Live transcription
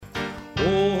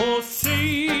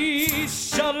יוסי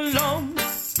שלום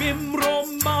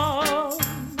במרומה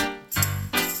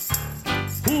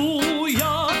הוא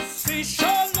יוסי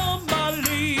שלום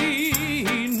עלינו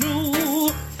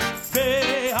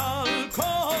ועל כל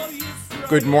ישראל.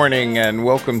 Good morning and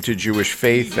welcome to Jewish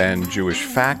Faith and Jewish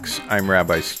Facts. I'm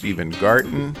Rabbi Stephen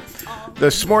Garten.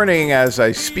 This morning as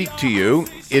I speak to you,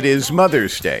 it is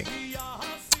Mother's Day.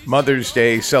 Mother's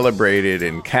Day celebrated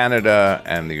in Canada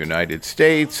and the United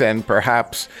States and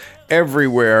perhaps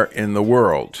everywhere in the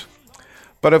world.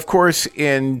 But of course,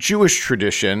 in Jewish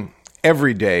tradition,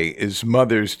 every day is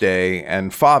Mother's Day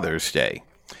and Father's Day.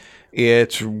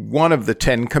 It's one of the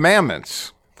 10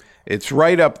 Commandments. It's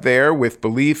right up there with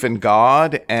belief in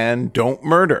God and don't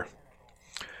murder.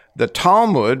 The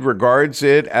Talmud regards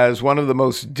it as one of the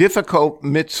most difficult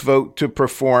mitzvot to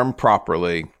perform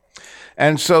properly.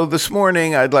 And so this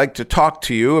morning, I'd like to talk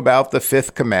to you about the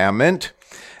fifth commandment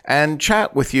and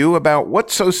chat with you about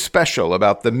what's so special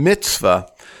about the mitzvah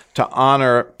to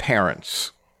honor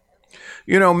parents.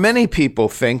 You know, many people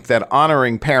think that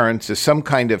honoring parents is some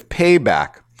kind of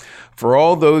payback for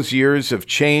all those years of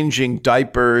changing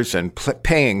diapers and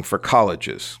paying for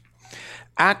colleges.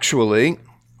 Actually,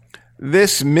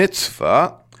 this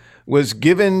mitzvah was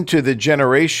given to the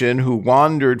generation who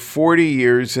wandered 40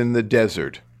 years in the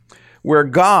desert, where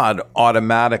God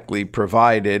automatically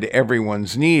provided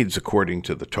everyone's needs according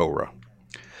to the Torah.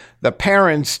 The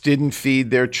parents didn't feed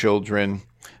their children.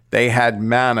 They had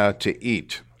manna to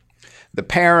eat. The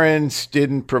parents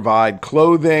didn't provide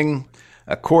clothing.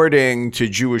 According to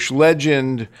Jewish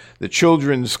legend, the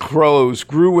children's clothes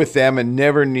grew with them and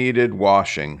never needed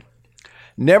washing.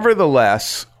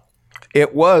 Nevertheless,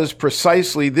 it was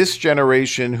precisely this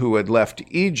generation who had left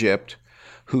Egypt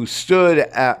who stood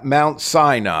at Mount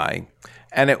Sinai,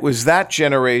 and it was that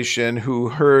generation who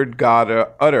heard God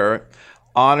utter,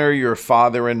 "Honor your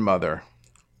father and mother."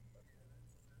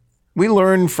 We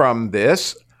learn from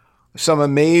this some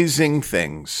amazing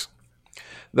things.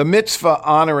 The mitzvah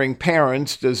honoring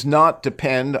parents does not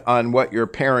depend on what your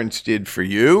parents did for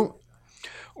you,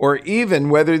 or even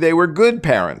whether they were good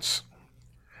parents.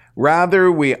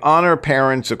 Rather, we honor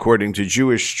parents according to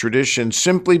Jewish tradition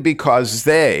simply because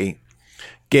they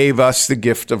gave us the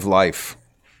gift of life.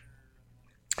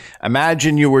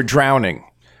 Imagine you were drowning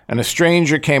and a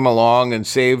stranger came along and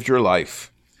saved your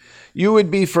life. You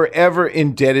would be forever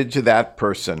indebted to that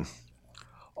person.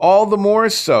 All the more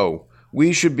so,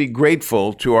 we should be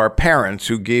grateful to our parents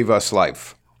who gave us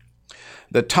life.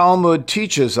 The Talmud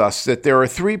teaches us that there are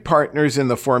three partners in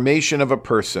the formation of a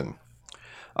person: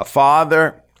 a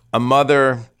father, a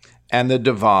mother, and the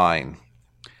divine.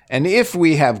 And if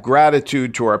we have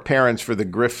gratitude to our parents for the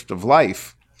gift of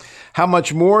life, how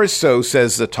much more so,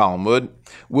 says the Talmud,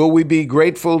 will we be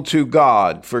grateful to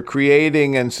God for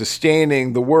creating and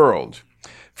sustaining the world,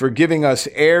 for giving us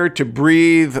air to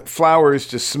breathe, flowers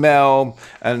to smell,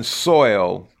 and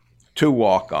soil to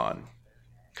walk on.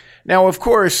 Now, of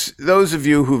course, those of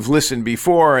you who've listened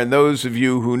before and those of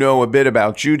you who know a bit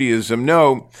about Judaism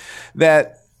know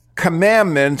that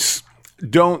commandments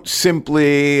don't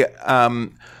simply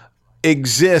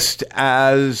exist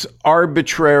as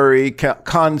arbitrary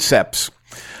concepts.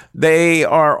 They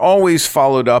are always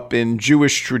followed up in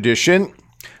Jewish tradition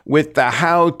with the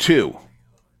how-to,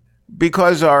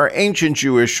 because our ancient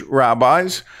Jewish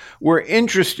rabbis were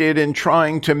interested in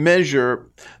trying to measure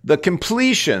the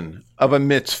completion of a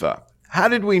mitzvah. How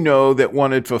did we know that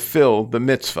one had fulfilled the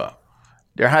mitzvah?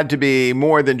 There had to be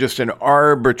more than just an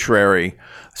arbitrary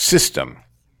system.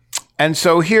 And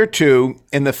so here too,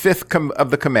 in the fifth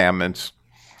of the commandments,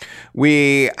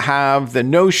 we have the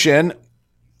notion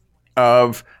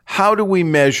of how do we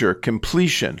measure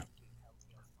completion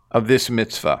of this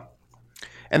mitzvah.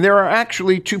 And there are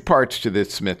actually two parts to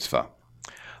this mitzvah.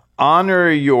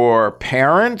 Honor your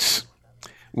parents,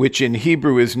 which in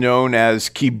Hebrew is known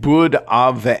as kibud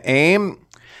av ve'em.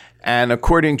 And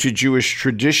according to Jewish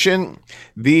tradition,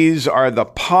 these are the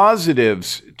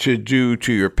positives to do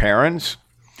to your parents.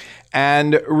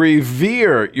 And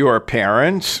revere your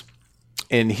parents.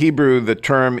 In Hebrew, the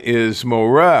term is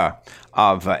moreh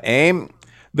av ve'em,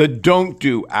 the don't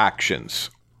do actions.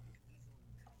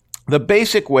 The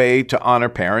basic way to honor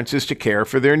parents is to care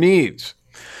for their needs.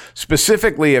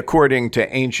 Specifically, according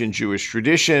to ancient Jewish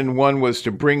tradition, one was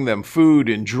to bring them food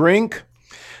and drink,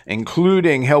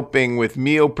 including helping with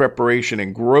meal preparation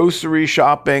and grocery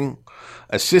shopping,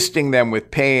 assisting them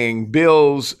with paying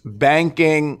bills,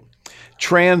 banking,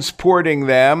 transporting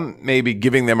them, maybe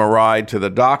giving them a ride to the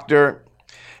doctor,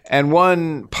 and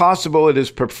when possible, it is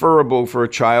preferable for a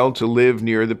child to live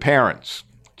near the parents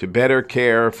to better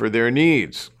care for their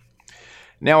needs.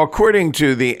 Now, according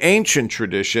to the ancient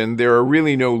tradition, there are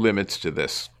really no limits to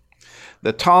this.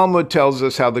 The Talmud tells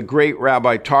us how the great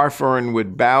Rabbi Tarfon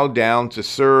would bow down to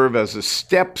serve as a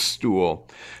step stool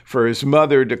for his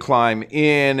mother to climb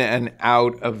in and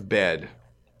out of bed.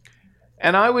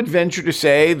 And I would venture to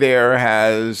say there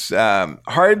has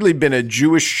hardly been a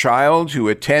Jewish child who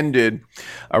attended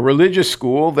a religious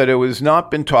school that it has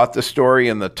not been taught the story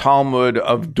in the Talmud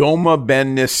of Doma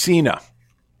ben Nesina.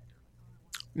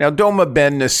 Now, Doma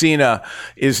ben Nesina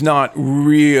is not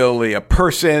really a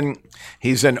person.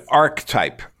 He's an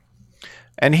archetype.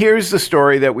 And here's the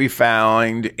story that we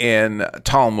found in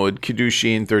Talmud,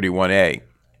 Kiddushin 31a.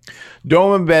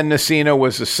 Doma ben Nesina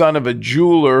was the son of a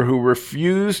jeweler who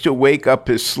refused to wake up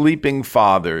his sleeping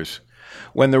fathers.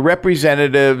 When the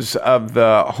representatives of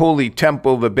the holy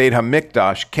temple, the Beit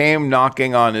HaMikdash, came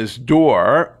knocking on his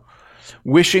door,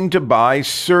 wishing to buy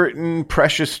certain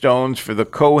precious stones for the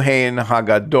Kohen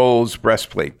Hagadol's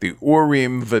breastplate, the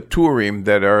Urim V'Turim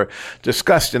that are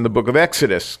discussed in the book of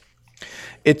Exodus.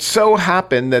 It so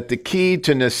happened that the key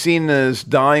to Nesina's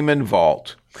diamond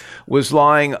vault was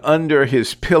lying under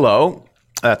his pillow,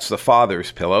 that's the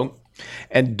father's pillow,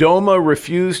 and Doma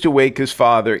refused to wake his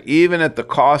father even at the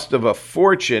cost of a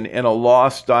fortune in a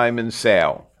lost diamond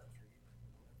sale.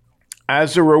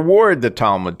 As a reward, the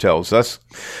Talmud tells us,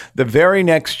 the very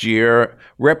next year,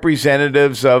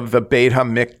 representatives of the Beit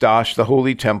HaMikdash, the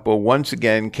Holy Temple, once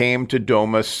again came to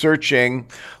Doma searching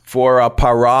for a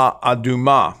para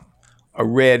aduma, a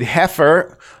red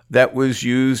heifer that was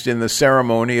used in the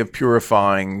ceremony of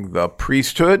purifying the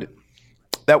priesthood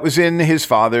that was in his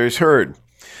father's herd.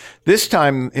 This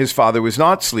time, his father was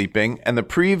not sleeping, and the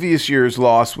previous year's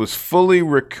loss was fully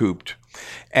recouped,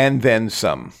 and then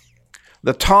some.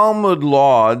 The Talmud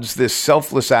lauds this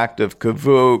selfless act of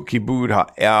kibud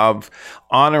ha'av,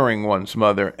 honoring one's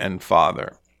mother and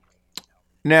father.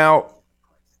 Now,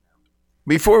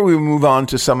 before we move on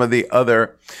to some of the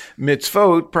other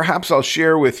mitzvot, perhaps I'll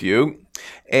share with you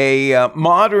a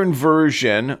modern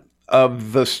version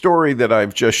of the story that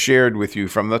I've just shared with you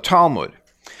from the Talmud.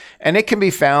 And it can be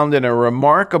found in a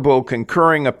remarkable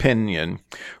concurring opinion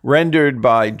rendered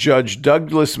by Judge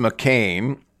Douglas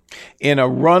McCain in a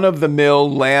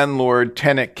run-of-the-mill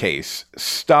landlord-tenant case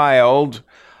styled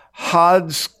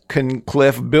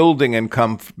Hodgkincliff Building and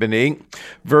Company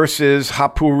versus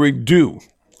Hapuridu.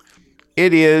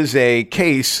 It is a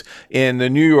case in the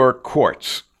New York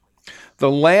courts.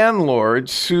 The landlord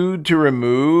sued to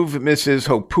remove Mrs.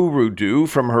 Hapuridu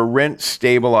from her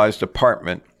rent-stabilized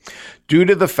apartment due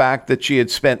to the fact that she had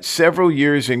spent several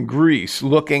years in Greece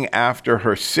looking after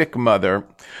her sick mother,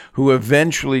 who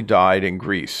eventually died in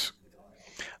Greece.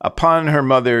 Upon her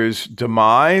mother's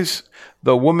demise,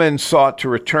 the woman sought to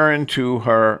return to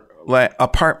her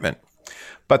apartment,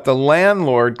 but the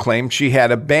landlord claimed she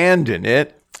had abandoned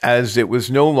it as it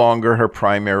was no longer her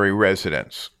primary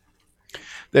residence.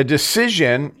 The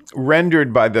decision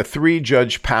rendered by the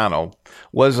three-judge panel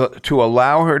was to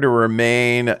allow her to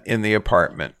remain in the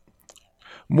apartment.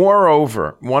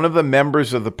 Moreover, one of the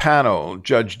members of the panel,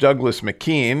 Judge Douglas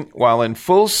McCain, while in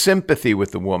full sympathy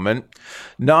with the woman,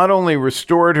 not only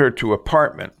restored her to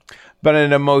apartment, but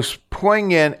in a most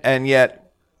poignant and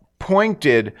yet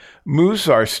pointed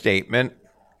Musar statement,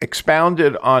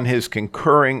 expounded on his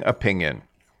concurring opinion.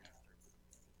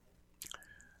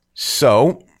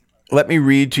 So, let me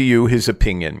read to you his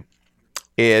opinion.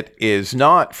 It is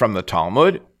not from the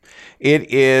Talmud.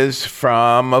 It is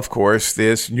from, of course,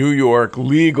 this New York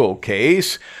legal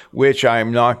case, which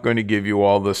I'm not going to give you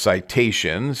all the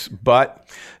citations, but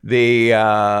the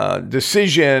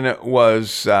decision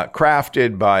was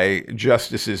crafted by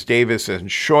Justices Davis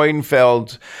and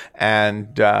Schoenfeld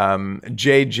and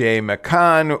J.J.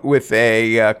 McCann, with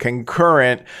a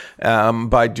concurrent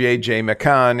by J.J.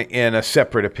 McCann in a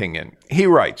separate opinion. He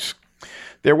writes,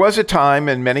 "There was a time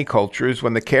in many cultures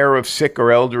when the care of sick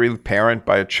or elderly parent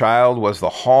by a child was the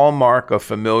hallmark of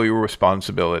familial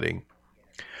responsibility.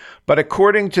 But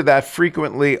according to that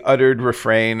frequently uttered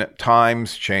refrain,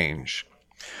 times change.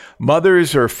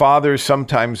 Mothers or fathers,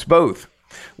 sometimes both,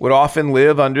 would often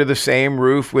live under the same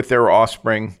roof with their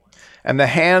offspring, and the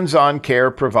hands-on care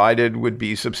provided would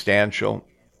be substantial.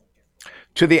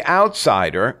 To the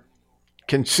outsider,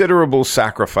 considerable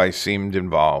sacrifice seemed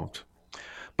involved.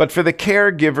 But for the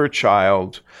caregiver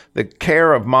child, the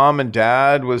care of mom and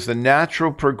dad was the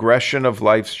natural progression of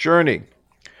life's journey.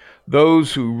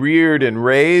 Those who reared and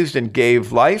raised and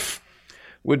gave life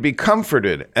would be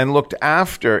comforted and looked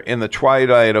after in the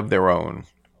twilight of their own.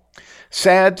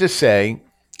 Sad to say,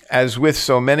 as with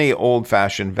so many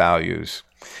old-fashioned values,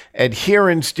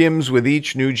 adherence dims with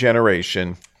each new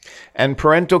generation, and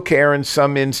parental care in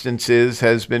some instances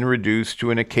has been reduced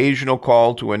to an occasional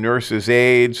call to a nurse's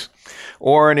aides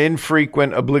or an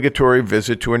infrequent obligatory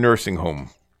visit to a nursing home.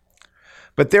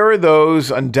 But there are those,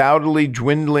 undoubtedly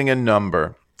dwindling in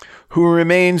number, who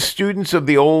remain students of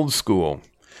the old school,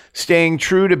 staying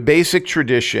true to basic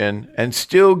tradition and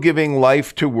still giving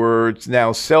life to words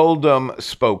now seldom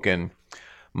spoken.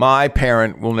 My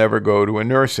parent will never go to a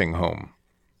nursing home.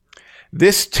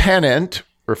 This tenant,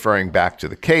 referring back to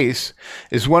the case,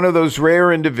 is one of those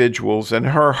rare individuals, and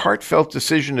her heartfelt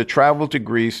decision to travel to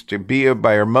Greece to be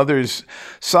by her mother's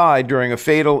side during a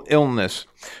fatal illness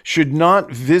should not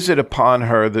visit upon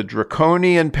her the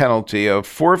draconian penalty of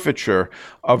forfeiture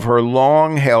of her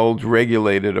long-held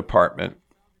regulated apartment.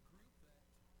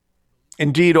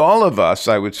 Indeed, all of us,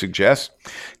 I would suggest,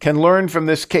 can learn from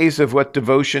this case of what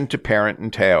devotion to parent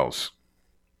entails.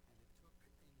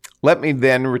 Let me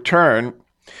then return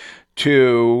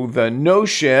to the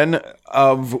notion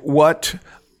of what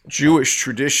Jewish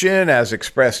tradition, as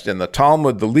expressed in the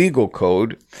Talmud, the legal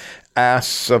code,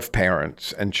 asks of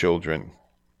parents and children.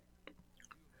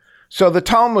 So the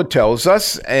Talmud tells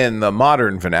us, in the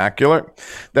modern vernacular,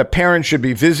 that parents should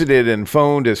be visited and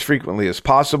phoned as frequently as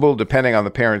possible, depending on the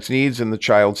parent's needs and the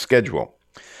child's schedule.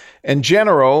 In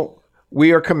general,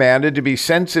 we are commanded to be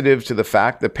sensitive to the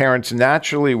fact that parents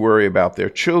naturally worry about their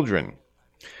children,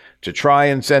 to try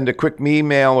and send a quick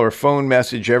email or phone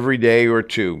message every day or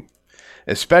two.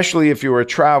 Especially if you are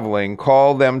traveling,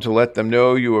 call them to let them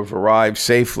know you have arrived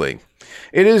safely.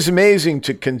 It is amazing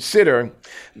to consider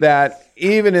that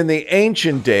even in the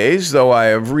ancient days, though I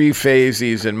have rephrased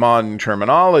these in modern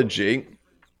terminology,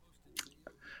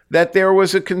 that there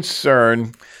was a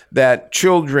concern that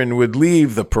children would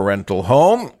leave the parental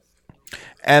home,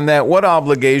 and that what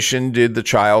obligation did the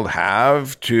child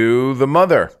have to the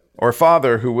mother or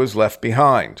father who was left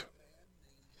behind.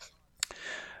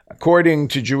 According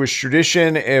to Jewish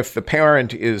tradition, if the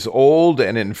parent is old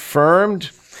and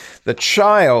infirmed, the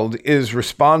child is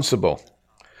responsible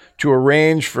to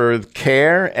arrange for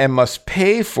care and must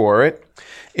pay for it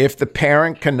if the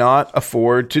parent cannot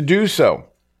afford to do so.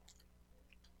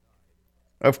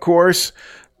 Of course,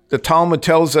 the Talmud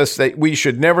tells us that we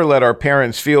should never let our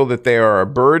parents feel that they are a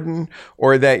burden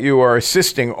or that you are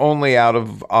assisting only out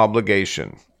of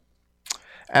obligation.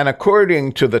 And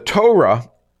according to the Torah,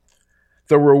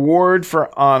 the reward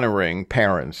for honoring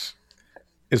parents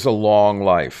is a long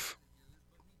life.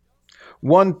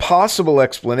 One possible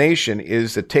explanation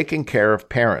is that taking care of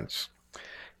parents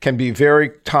can be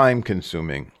very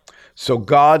time-consuming. So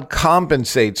God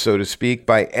compensates, so to speak,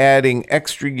 by adding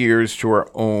extra years to our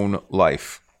own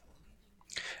life.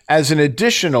 As an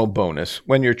additional bonus,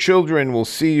 when your children will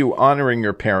see you honoring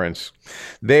your parents,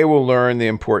 they will learn the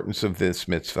importance of this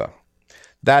mitzvah.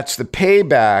 That's the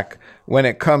payback when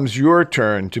it comes your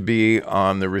turn to be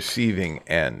on the receiving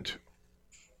end.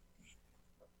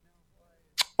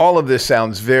 All of this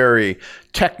sounds very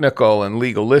technical and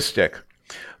legalistic,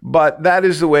 but that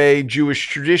is the way Jewish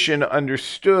tradition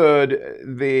understood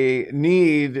the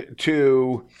need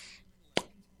to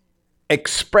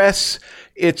express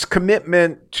its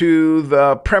commitment to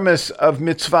the premise of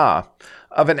mitzvah,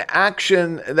 of an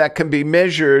action that can be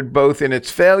measured both in its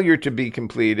failure to be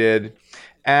completed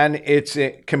and its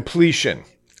completion.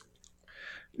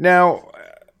 Now,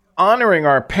 honoring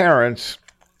our parents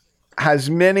has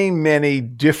many, many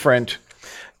different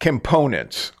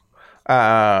components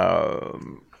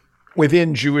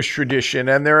within Jewish tradition,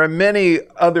 and there are many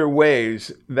other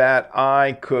ways that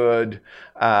I could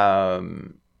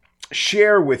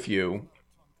share with you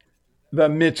the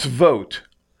mitzvot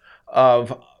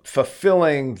of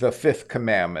fulfilling the fifth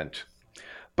commandment.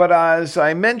 But as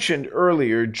I mentioned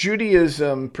earlier,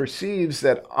 Judaism perceives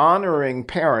that honoring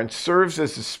parents serves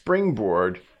as a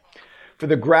springboard for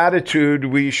the gratitude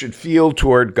we should feel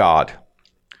toward God.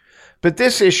 But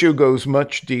this issue goes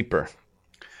much deeper.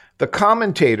 The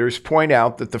commentators point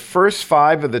out that the first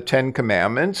 5 of the 10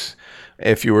 commandments,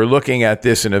 if you were looking at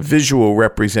this in a visual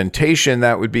representation,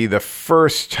 that would be the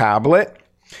first tablet,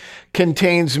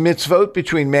 contains mitzvot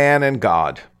between man and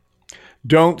God.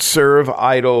 Don't serve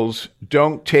idols.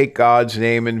 Don't take God's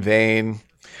name in vain.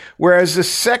 Whereas the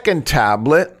second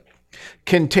tablet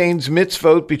contains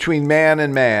mitzvot between man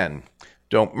and man.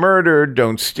 Don't murder,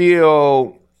 don't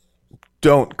steal,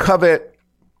 don't covet.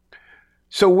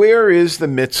 So where is the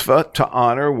mitzvah to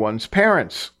honor one's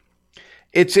parents?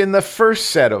 It's in the first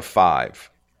set of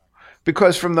 5.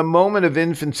 Because from the moment of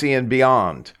infancy and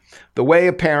beyond, the way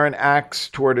a parent acts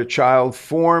toward a child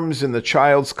forms in the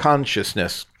child's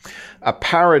consciousness a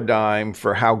paradigm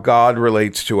for how God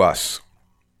relates to us.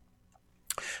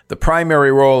 The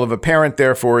primary role of a parent,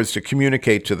 therefore, is to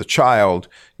communicate to the child,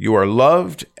 you are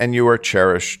loved and you are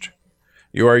cherished.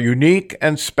 You are unique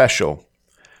and special,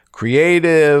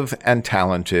 creative and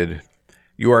talented.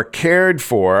 You are cared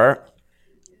for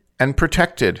and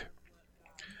protected.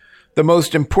 The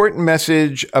most important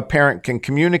message a parent can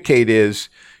communicate is,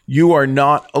 you are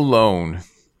not alone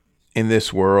in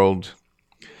this world.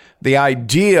 The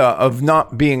idea of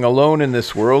not being alone in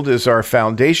this world is our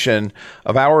foundation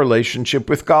of our relationship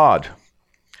with God.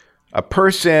 A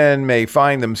person may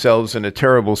find themselves in a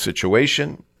terrible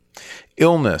situation,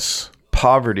 illness,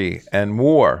 poverty, and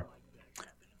war.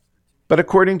 But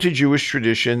according to Jewish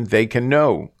tradition, they can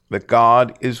know that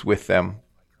God is with them.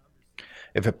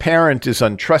 If a parent is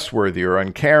untrustworthy or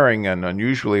uncaring and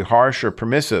unusually harsh or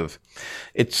permissive,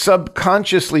 it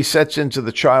subconsciously sets into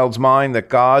the child's mind that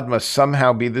God must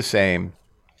somehow be the same.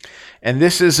 And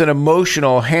this is an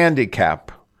emotional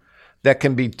handicap that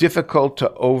can be difficult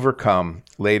to overcome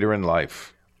later in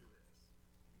life.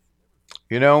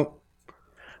 You know,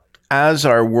 as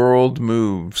our world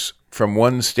moves from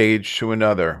one stage to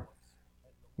another,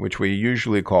 which we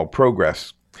usually call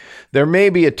progress, there may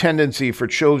be a tendency for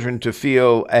children to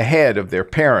feel ahead of their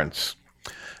parents.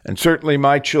 And certainly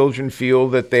my children feel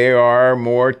that they are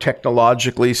more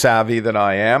technologically savvy than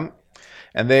I am,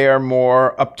 and they are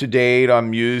more up to date on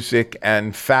music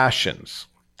and fashions.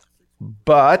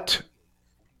 But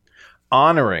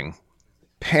honoring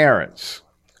parents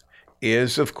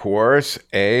is, of course,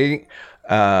 a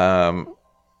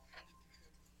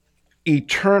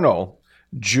eternal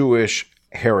Jewish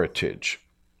heritage.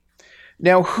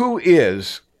 Now, who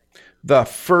is the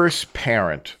first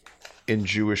parent in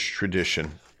Jewish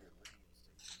tradition?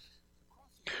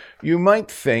 You might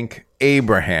think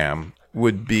Abraham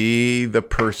would be the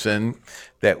person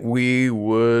that we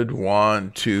would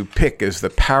want to pick as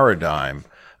the paradigm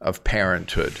of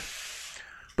parenthood.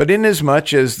 But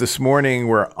inasmuch as this morning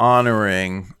we're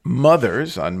honoring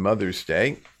mothers on Mother's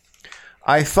Day,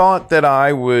 I thought that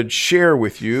I would share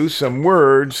with you some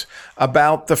words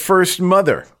about the first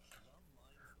mother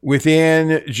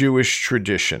within Jewish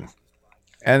tradition.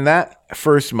 And that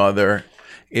first mother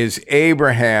is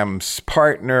Abraham's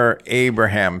partner,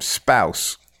 Abraham's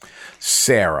spouse,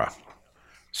 Sarah.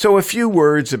 So a few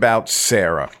words about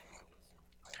Sarah.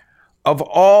 Of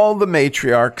all the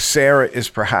matriarchs, Sarah is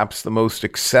perhaps the most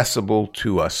accessible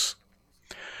to us.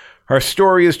 Her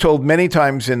story is told many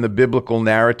times in the biblical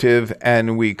narrative,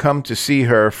 and we come to see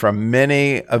her from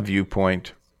many a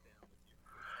viewpoint.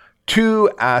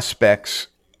 Two aspects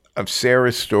of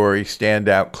Sarah's story stand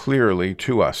out clearly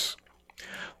to us.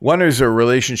 One is her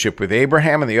relationship with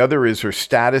Abraham, and the other is her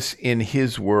status in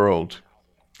his world.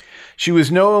 She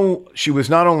was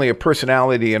not only a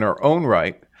personality in her own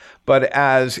right, but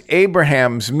as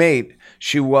Abraham's mate,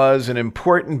 she was an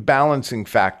important balancing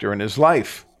factor in his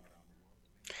life.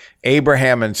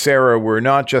 Abraham and Sarah were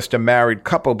not just a married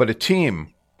couple, but a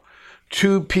team.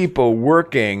 Two people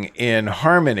working in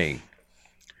harmony.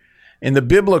 In the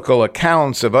biblical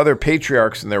accounts of other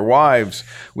patriarchs and their wives,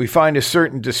 we find a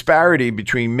certain disparity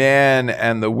between men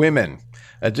and the women,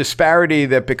 a disparity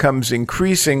that becomes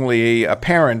increasingly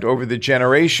apparent over the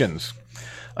generations,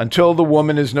 until the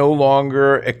woman is no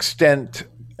longer extant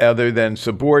other than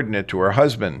subordinate to her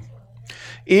husband.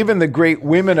 Even the great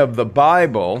women of the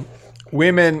Bible,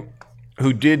 women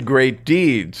who did great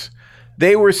deeds,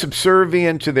 they were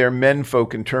subservient to their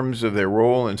menfolk in terms of their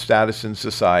role and status in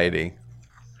society.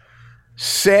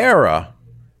 Sarah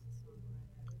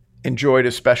enjoyed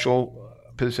a special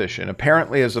position,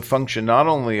 apparently as a function not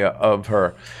only of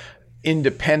her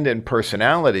independent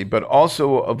personality, but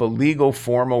also of a legal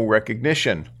formal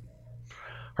recognition.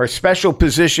 Her special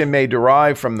position may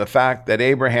derive from the fact that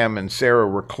Abraham and Sarah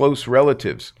were close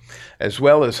relatives, as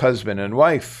well as husband and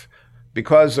wife,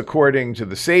 because according to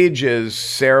the sages,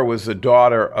 Sarah was the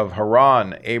daughter of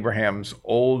Haran, Abraham's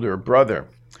older brother.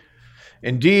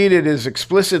 Indeed, it is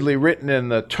explicitly written in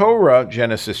the Torah,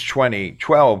 Genesis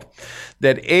 20:12,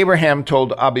 that Abraham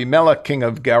told Abimelech, king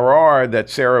of Gerar, that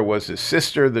Sarah was his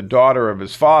sister, the daughter of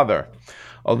his father,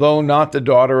 although not the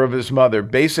daughter of his mother.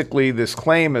 Basically, this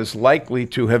claim is likely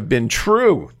to have been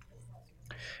true.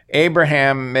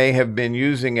 Abraham may have been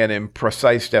using an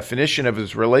imprecise definition of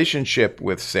his relationship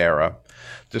with Sarah,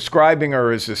 describing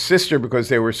her as his sister because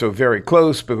they were so very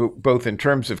close, both in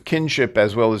terms of kinship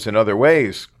as well as in other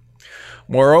ways.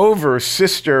 Moreover,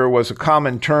 sister was a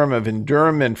common term of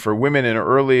endearment for women in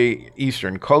early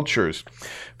Eastern cultures.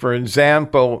 For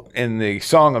example, in the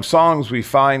Song of Songs, we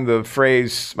find the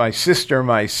phrase, my sister,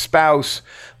 my spouse,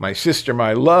 my sister,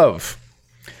 my love.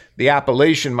 The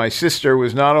appellation, my sister,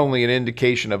 was not only an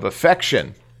indication of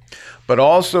affection, but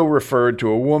also referred to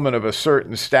a woman of a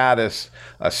certain status.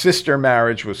 A sister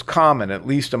marriage was common, at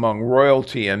least among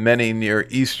royalty in many Near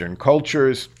Eastern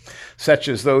cultures, such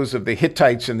as those of the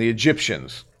Hittites and the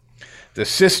Egyptians. The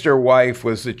sister wife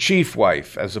was the chief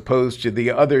wife, as opposed to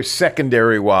the other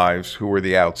secondary wives who were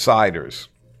the outsiders.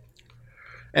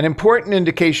 An important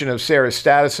indication of Sarah's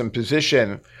status and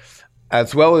position,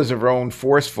 as well as of her own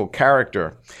forceful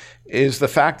character, is the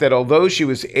fact that although she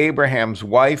was Abraham's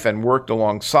wife and worked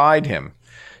alongside him,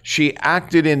 she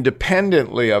acted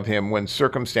independently of him when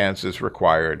circumstances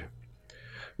required.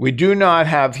 We do not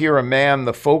have here a man,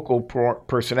 the focal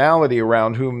personality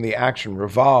around whom the action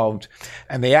revolved,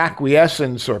 and the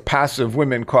acquiescence or passive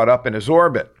women caught up in his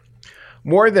orbit.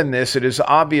 More than this, it is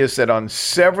obvious that on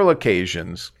several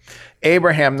occasions,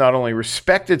 Abraham not only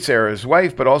respected Sarah's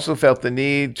wife, but also felt the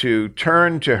need to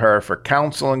turn to her for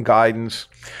counsel and guidance,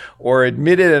 or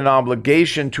admitted an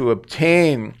obligation to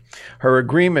obtain her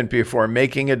agreement before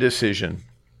making a decision.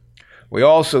 We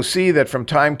also see that from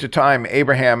time to time,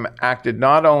 Abraham acted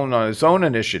not only on his own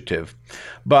initiative,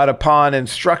 but upon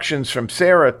instructions from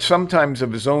Sarah, sometimes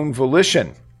of his own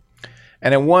volition,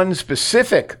 and in one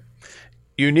specific,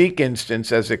 unique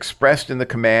instance as expressed in the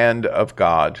command of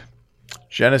God.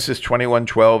 Genesis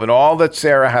 21:12, and all that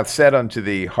Sarah hath said unto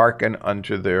thee, hearken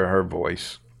unto her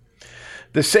voice.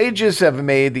 The sages have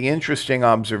made the interesting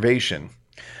observation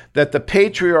that the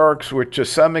patriarchs were to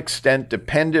some extent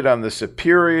dependent on the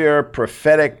superior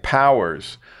prophetic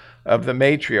powers of the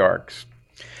matriarchs.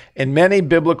 In many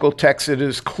biblical texts, it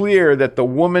is clear that the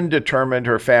woman determined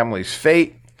her family's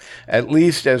fate, at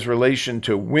least as relation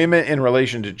to women in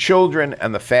relation to children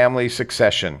and the family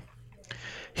succession.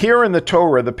 Here in the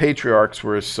Torah, the patriarchs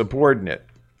were subordinate.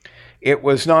 It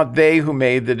was not they who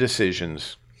made the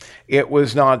decisions. It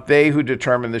was not they who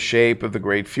determined the shape of the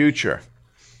great future.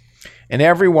 In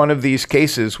every one of these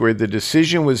cases where the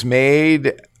decision was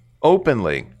made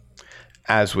openly,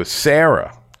 as with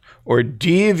Sarah, or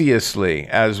deviously,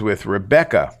 as with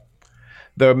Rebekah,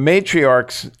 the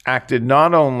matriarchs acted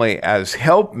not only as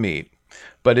helpmeet,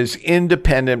 but as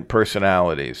independent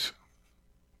personalities.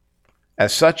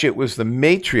 As such, it was the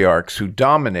matriarchs who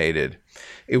dominated.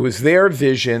 It was their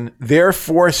vision, their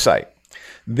foresight,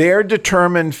 their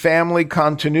determined family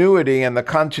continuity, and the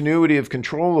continuity of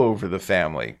control over the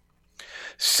family.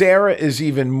 Sarah is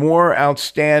even more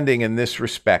outstanding in this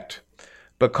respect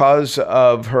because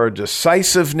of her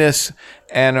decisiveness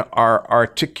and our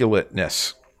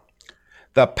articulateness.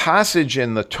 The passage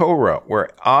in the Torah where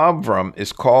Abram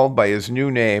is called by his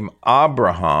new name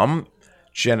Abraham,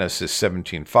 Genesis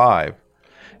 17:5,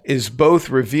 is both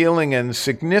revealing and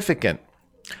significant.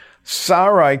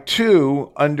 Sarai,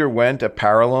 too, underwent a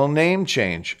parallel name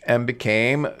change and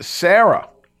became Sarah.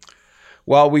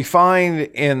 While we find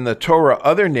in the Torah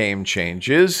other name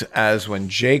changes, as when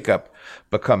Jacob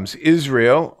becomes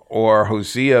Israel or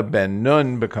Hosea ben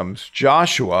Nun becomes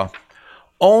Joshua,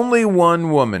 only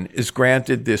one woman is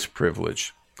granted this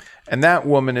privilege, and that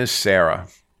woman is Sarah.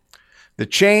 The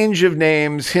change of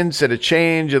names hints at a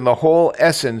change in the whole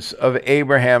essence of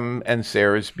Abraham and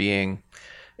Sarah's being,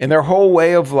 in their whole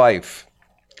way of life.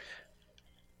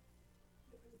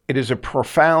 It is a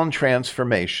profound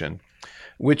transformation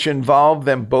which involved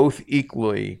them both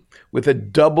equally with a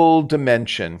double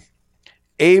dimension,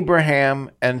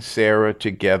 Abraham and Sarah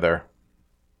together.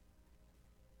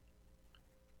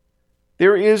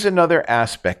 There is another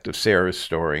aspect of Sarah's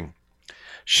story.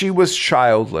 She was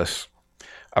childless,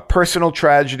 a personal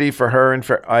tragedy for her and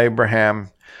for Abraham,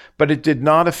 but it did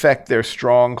not affect their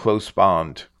strong, close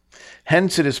bond.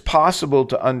 Hence, it is possible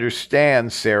to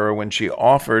understand Sarah when she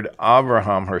offered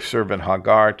Abraham her servant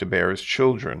Hagar to bear his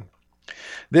children.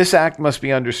 This act must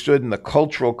be understood in the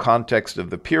cultural context of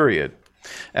the period,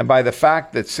 and by the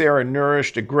fact that Sarah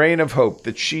nourished a grain of hope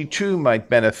that she too might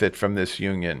benefit from this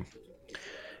union.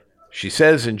 She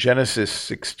says in Genesis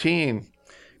 16,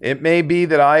 "It may be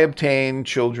that I obtain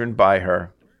children by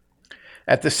her."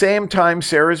 At the same time,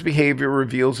 Sarah's behavior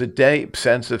reveals a deep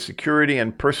sense of security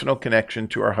and personal connection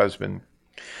to her husband.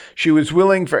 She was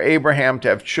willing for Abraham to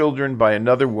have children by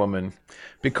another woman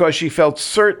because she felt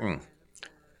certain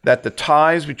that the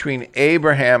ties between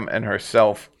Abraham and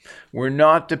herself were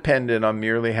not dependent on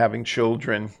merely having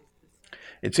children.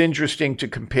 It's interesting to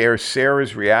compare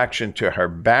Sarah's reaction to her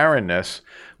barrenness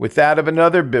with that of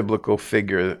another biblical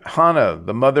figure, Hannah,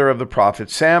 the mother of the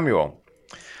prophet Samuel.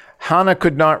 Hannah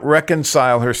could not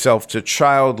reconcile herself to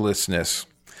childlessness,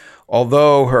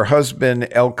 although her husband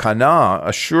Elkanah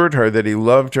assured her that he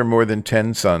loved her more than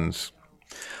 10 sons.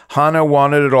 Hannah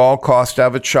wanted at all costs to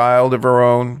have a child of her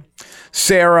own.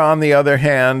 Sarah, on the other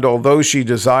hand, although she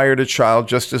desired a child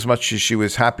just as much as she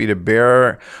was happy to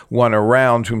bear one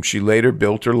around whom she later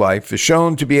built her life, is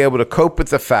shown to be able to cope with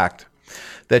the fact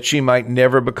that she might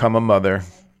never become a mother.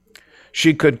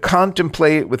 She could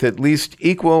contemplate with at least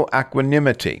equal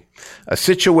equanimity a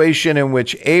situation in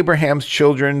which Abraham's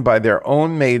children by their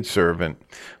own maidservant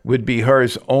would be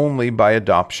hers only by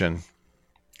adoption.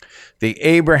 The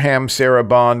Abraham-Sarah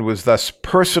bond was thus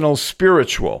personal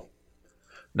spiritual,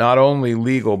 not only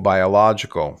legal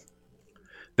biological.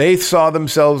 They saw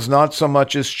themselves not so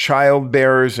much as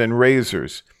child-bearers and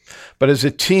raisers, but as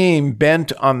a team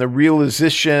bent on the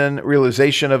realization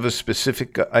of a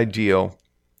specific ideal.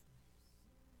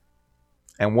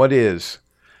 And what is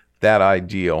that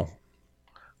ideal?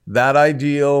 That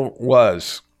ideal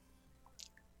was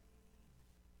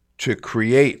to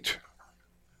create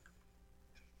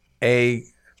a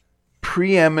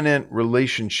preeminent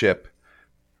relationship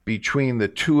between the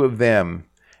two of them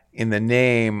in the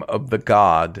name of the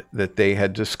God that they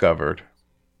had discovered.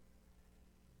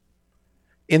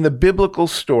 In the biblical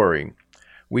story,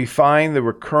 we find the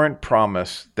recurrent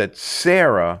promise that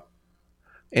Sarah,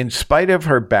 in spite of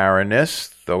her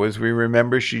barrenness, though as we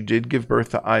remember she did give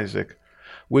birth to Isaac,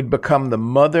 would become the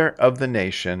mother of the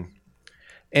nation.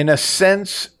 In a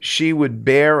sense, she would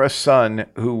bear a son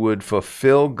who would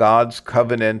fulfill God's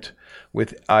covenant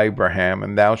with Abraham,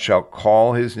 and thou shalt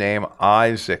call his name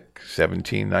Isaac,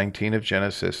 17:19 of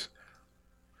Genesis.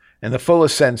 In the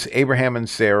fullest sense, Abraham and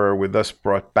Sarah were thus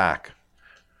brought back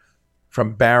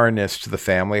from barrenness to the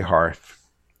family hearth.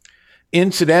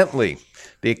 Incidentally,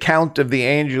 the account of the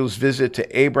angel's visit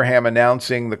to Abraham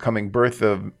announcing the coming birth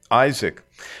of Isaac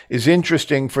is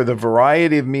interesting for the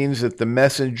variety of means that the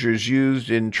messengers used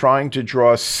in trying to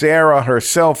draw Sarah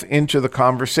herself into the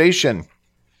conversation.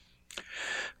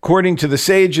 According to the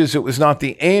sages, it was not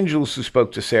the angels who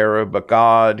spoke to Sarah, but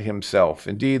God himself.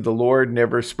 Indeed, the Lord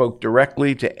never spoke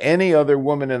directly to any other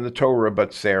woman in the Torah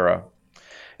but Sarah.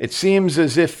 It seems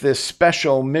as if this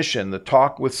special mission, the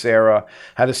talk with Sarah,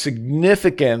 had a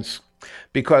significance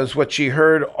because what she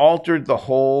heard altered the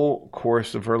whole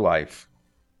course of her life.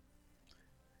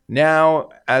 Now,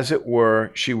 as it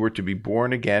were, she were to be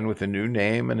born again with a new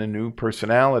name and a new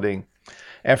personality.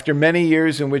 After many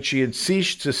years in which she had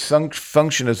ceased to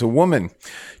function as a woman,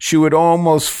 she would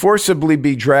almost forcibly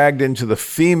be dragged into the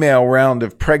female round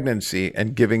of pregnancy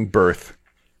and giving birth.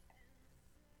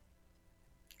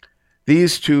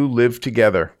 These two lived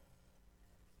together.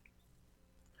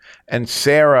 And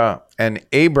Sarah and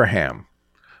Abraham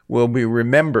will be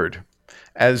remembered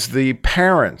as the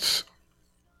parents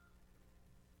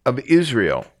of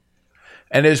Israel,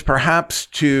 and is perhaps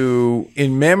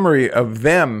in memory of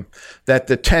them that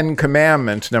the Ten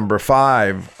Commandments, number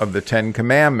 5 of the Ten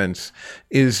Commandments,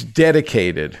 is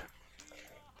dedicated.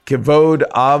 Kavod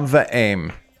av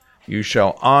va'em, you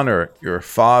shall honor your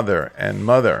father and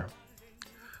mother.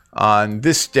 On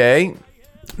this day,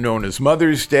 known as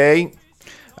Mother's Day,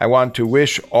 I want to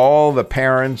wish all the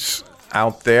parents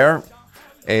out there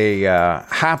a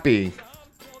happy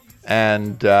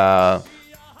and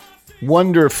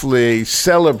wonderfully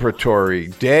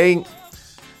celebratory day.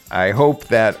 I hope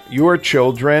that your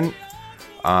children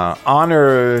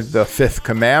honor the 5th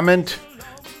commandment,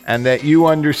 and that you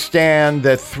understand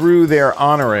that through their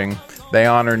honoring, they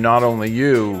honor not only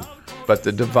you, but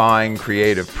the divine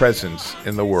creative presence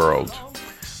in the world.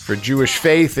 For Jewish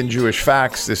Faith and Jewish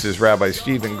Facts, this is Rabbi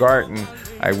Stephen Garten.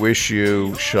 I wish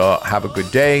you shall have a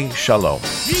good day. Shalom.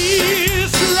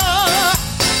 Israel.